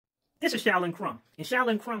This is Shaolin Crumb. And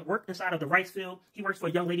Shaolin Crumb worked inside of the rice field. He works for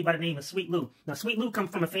a young lady by the name of Sweet Lou. Now, Sweet Lou comes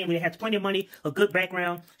from a family that has plenty of money, a good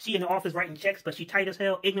background. She in the office writing checks, but she tight as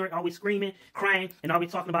hell, ignorant, always screaming, crying, and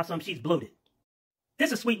always talking about something. She's bloated.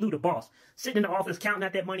 This is Sweet Lou, the boss, sitting in the office counting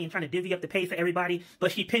out that money and trying to divvy up the pay for everybody,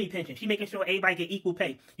 but she penny pinching. She making sure everybody get equal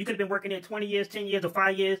pay. You could have been working there 20 years, 10 years, or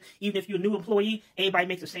 5 years. Even if you're a new employee, everybody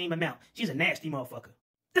makes the same amount. She's a nasty motherfucker.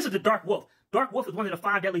 This is the Dark Wolf. Dark Wolf is one of the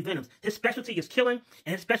 5 deadly venoms. His specialty is killing,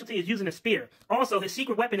 and his specialty is using a spear. Also, his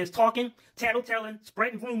secret weapon is talking, tattle-telling,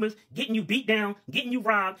 spreading rumors, getting you beat down, getting you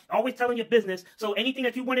robbed, always telling your business. So anything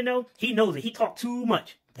that you want to know, he knows it. He talks too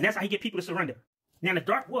much. And that's how he get people to surrender. Now, the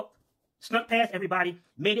Dark Wolf snuck past everybody,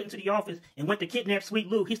 made it into the office, and went to kidnap Sweet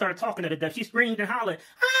Lou. He started talking to her to death. She screamed and hollered,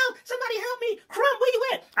 "Oh, somebody help me! Crumb, where you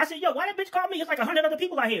at?" I said, "Yo, why that bitch call me? It's like 100 other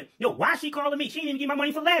people out here. Yo, why she calling me? She didn't even get my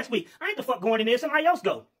money for last week. I ain't the fuck going in there. Somebody else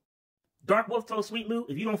go." Dark Wolf told Sweet Lou,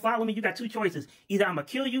 "If you don't follow me, you got 2 choices. Either I'm going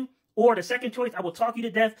to kill you, or the second choice, I will talk you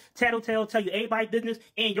to death, tattletale, tell you everybody's business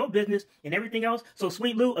and your business and everything else." So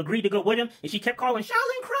Sweet Lou agreed to go with him, and she kept calling,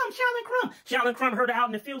 "Shaolin Crumb, Shaolin Crumb." Shaolin Crumb heard her out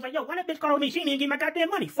in the field, like, "Yo, why that bitch calling me? She didn't even get my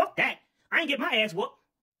goddamn money. Fuck that. I ain't get my ass whooped."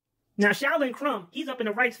 Now, Shaolin Crumb, he's up in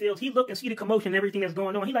the rice fields. He look and see the commotion and everything that's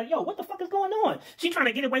going on. He's like, "Yo, what the fuck is going on?" She trying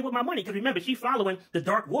to get away with my money, because remember, she's following the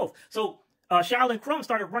Dark Wolf. So Shaolin Crumb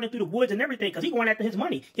started running through the woods and everything because he going after his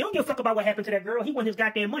money. He don't give a fuck about what happened to that girl. He want his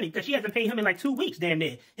goddamn money because she hasn't paid him in like 2 weeks, damn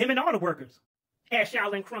near. Him and all the workers. As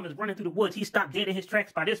Shaolin Crumb is running through the woods, he stopped dead in his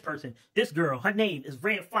tracks by this person. This girl, her name is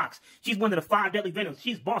Red Fox. She's one of the 5 deadly venoms.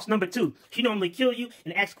 She's boss number 2. She normally kill you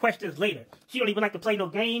and ask questions later. She don't even like to play no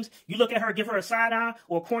games. You look at her, give her a side eye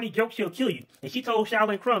or a corny joke, she'll kill you. And she told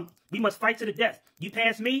Shaolin Crumb, "We must fight to the death. You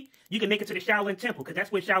pass me, you can make it to the Shaolin Temple," because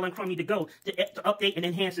that's where Shaolin Crumb need to go to update and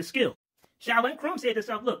enhance his skill. Shaolin Crumb said to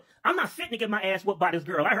himself, "Look, I'm not fitting to get my ass whooped by this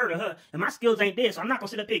girl. I heard of her, and my skills ain't there, so I'm not going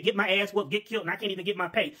to sit up here, get my ass whooped, get killed, and I can't even get my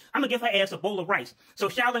pay. I'm going to give her ass a bowl of rice." So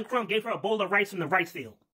Shaolin Crumb gave her a bowl of rice from the rice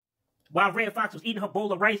field. While Red Fox was eating her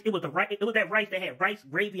bowl of rice, it was that rice that had rice,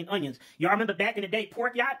 gravy, and onions. Y'all remember back in the day,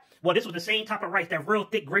 pork yacht? Well, this was the same type of rice, that real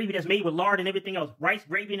thick gravy that's made with lard and everything else. Rice,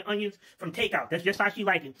 gravy, and onions from takeout. That's just how she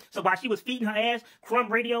liked it. So while she was feeding her ass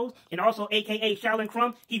Crumb radios, and also AKA Shaolin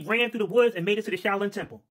Crumb, he ran through the woods and made it to the Shaolin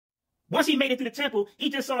Temple. Once he made it to the temple, he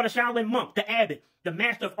just saw the Shaolin monk, the abbot, the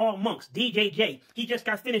master of all monks, DJJ. He just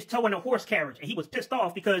got finished towing a horse carriage, and he was pissed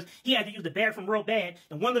off because he had to use the bathroom real bad,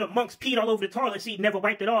 and one of the monks peed all over the toilet seat and never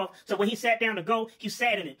wiped it off. So when he sat down to go, he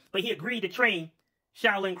sat in it, but he agreed to train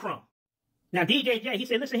Shaolin Crumb. Now, DJJ, he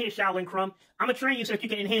said, "Listen here, Shaolin Crumb. I'm going to train you so that you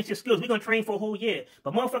can enhance your skills. We're going to train for a whole year.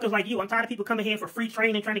 But motherfuckers like you, I'm tired of people coming here for free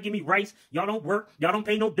training, trying to give me rice. Y'all don't work. Y'all don't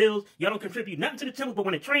pay no bills. Y'all don't contribute nothing to the temple, but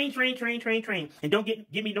want to train, and don't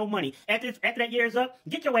give me no money. After that year is up,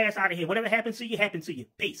 get your ass out of here. Whatever happens to you, happens to you.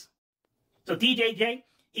 Peace." So DJJ,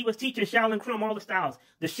 he was teaching Shaolin Crumb all the styles.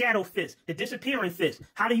 The shadow fist, the disappearing fist,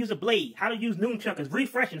 how to use a blade, how to use nunchuckers,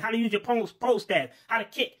 refreshing, how to use your pole staff, how to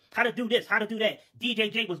kick, how to do this, how to do that.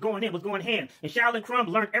 DJJ was going ham. And Shaolin Crumb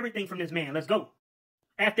learned everything from this man. Let's go.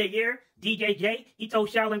 After a year, DJJ, he told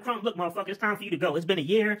Shaolin Crumb, "Look, motherfucker, it's time for you to go. It's been a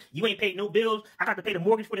year. You ain't paid no bills. I got to pay the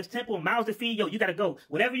mortgage for this temple and mouths to feed. Yo, you got to go.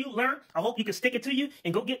 Whatever you learn, I hope you can stick it to you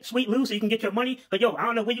and go get Sweet Lou so you can get your money. But yo, I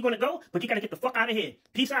don't know where you're going to go, but you got to get the fuck out of here.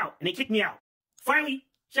 Peace out." And they kicked me out. Finally,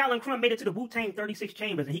 Shaolin Crumb made it to the Wu-Tang 36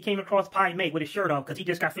 Chambers, and he came across Pai Mei with his shirt off because he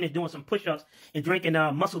just got finished doing some push-ups and drinking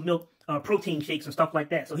muscle milk protein shakes and stuff like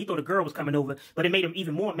that. So he thought a girl was coming over, but it made him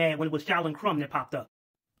even more mad when it was Shaolin Crumb that popped up.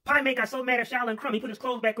 Pai Mei got so mad at Shaolin Crumb, he put his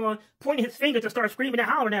clothes back on, pointing his finger to start screaming and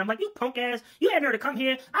hollering at him like, "You punk ass, you had her to come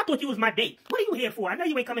here. I thought you was my date. What are you here for? I know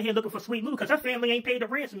you ain't coming here looking for Sweet Lou because her family ain't paid the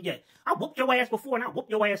ransom yet. I whooped your ass before and I whoop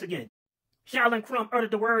your ass again." Shaolin Crumb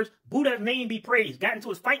uttered the words, "Buddha's name be praised," got into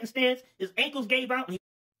his fighting stance, his ankles gave out, and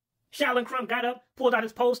Shaolin Crumb got up, pulled out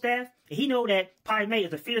his pole staff, and he know that Pai Mei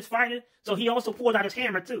is a fierce fighter, so he also pulled out his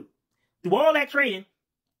hammer too. Through all that training,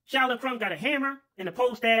 Shaolin Crumb got a hammer and a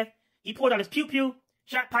pole staff. He pulled out his pew-pew,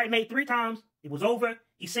 shot Pai Mei 3 times. It was over.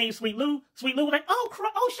 He saved Sweet Lou. Sweet Lou was like, "Oh,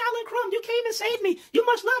 Shaolin Crumb, you came and saved me. You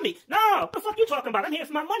must love me." "No, what the fuck you talking about? I'm here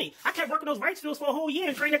for my money. I kept working those rice fields for a whole year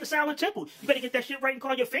and trained at the Shaolin Temple. You better get that shit right and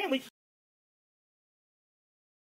call your family,